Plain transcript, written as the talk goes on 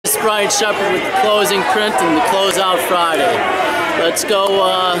Brian Shepard with the closing print and the closeout Friday. Let's go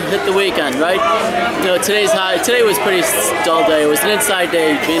hit the weekend, right? You know, today was a pretty dull day. It was an inside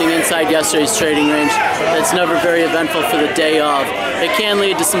day, meaning inside yesterday's trading range. That's never very eventful for the day of. It can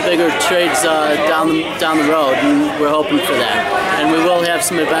lead to some bigger trades down the road, and we're hoping for that. And we will have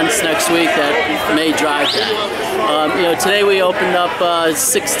some events next week that may drive that. You know, today we opened up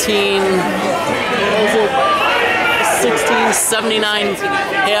 1679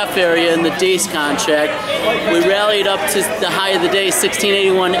 half area in the D's contract. We rallied up to the high of the day,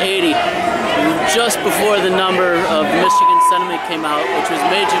 1681.80, just before the number of Michigan sentiment came out, which was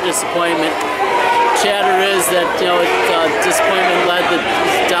major disappointment. Chatter is that, you know, disappointment led the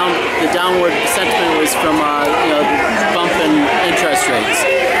downward sentiment was from you know, the bump in interest rates.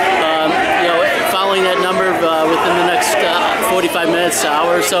 You know, following that number within the next 45 minutes to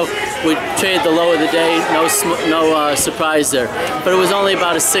hour or so, we traded the low of the day. No surprise there. But it was only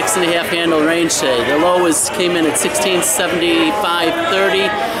about a 6.5 handle range today. The low came in at 1675.30.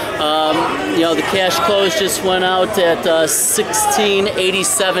 You know, the cash close just went out at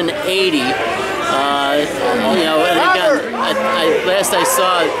 1687.80. You know, and again, last I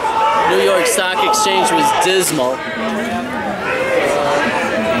saw, New York Stock Exchange was dismal.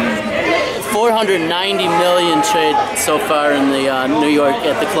 490 million trade so far in the New York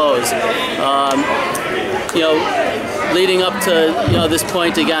at the close. You know, leading up to, you know, this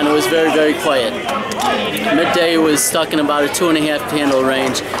point again, it was very, very quiet. Midday was stuck in about a 2.5 handle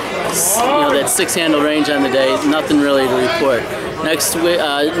range. You know, that 6 handle range on the day. Nothing really to report. Next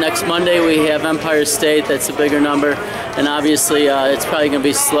Monday we have Empire State. That's a bigger number, and obviously it's probably going to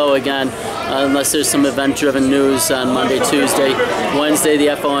be slow again unless there's some event-driven news on Monday, Tuesday. Wednesday the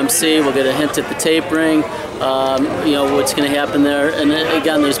FOMC. We'll get a hint at the tapering. You know, what's going to happen there. And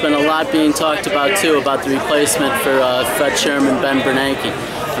again, there's been a lot being talked about too about the replacement for Fed Chairman Ben-Redo-FOMC.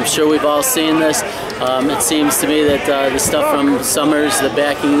 I'm sure we've all seen this. It seems to me that the stuff from Summers, the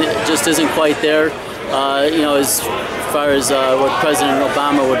backing, just isn't quite there. You know, as far as what President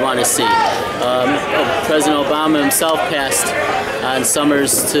Obama would want to see. President Obama himself passed on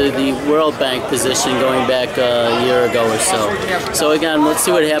Summers to the World Bank position going back a year ago or so. So again, let's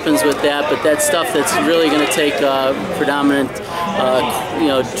see what happens with that. But that stuff that's really going to take predominant, you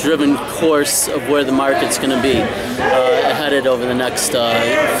know, driven course of where the market's going to be headed over the next,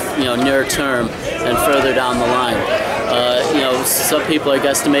 you know, near term and further down the line. You know, some people are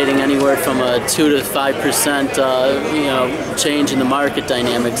guesstimating anywhere from a 2 to 5%, you know, change in the market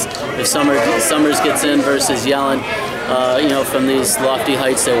dynamics if Summers gets in versus Yellen, you know, from these lofty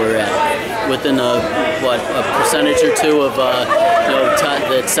heights that we're at, within a percentage or two of, you know,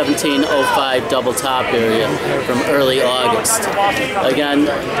 that 1705 double top area from early August. Again,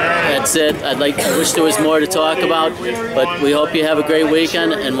 that's it. I wish there was more to talk about, but we hope you have a great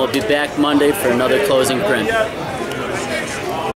weekend, and we'll be back Monday for another closing print.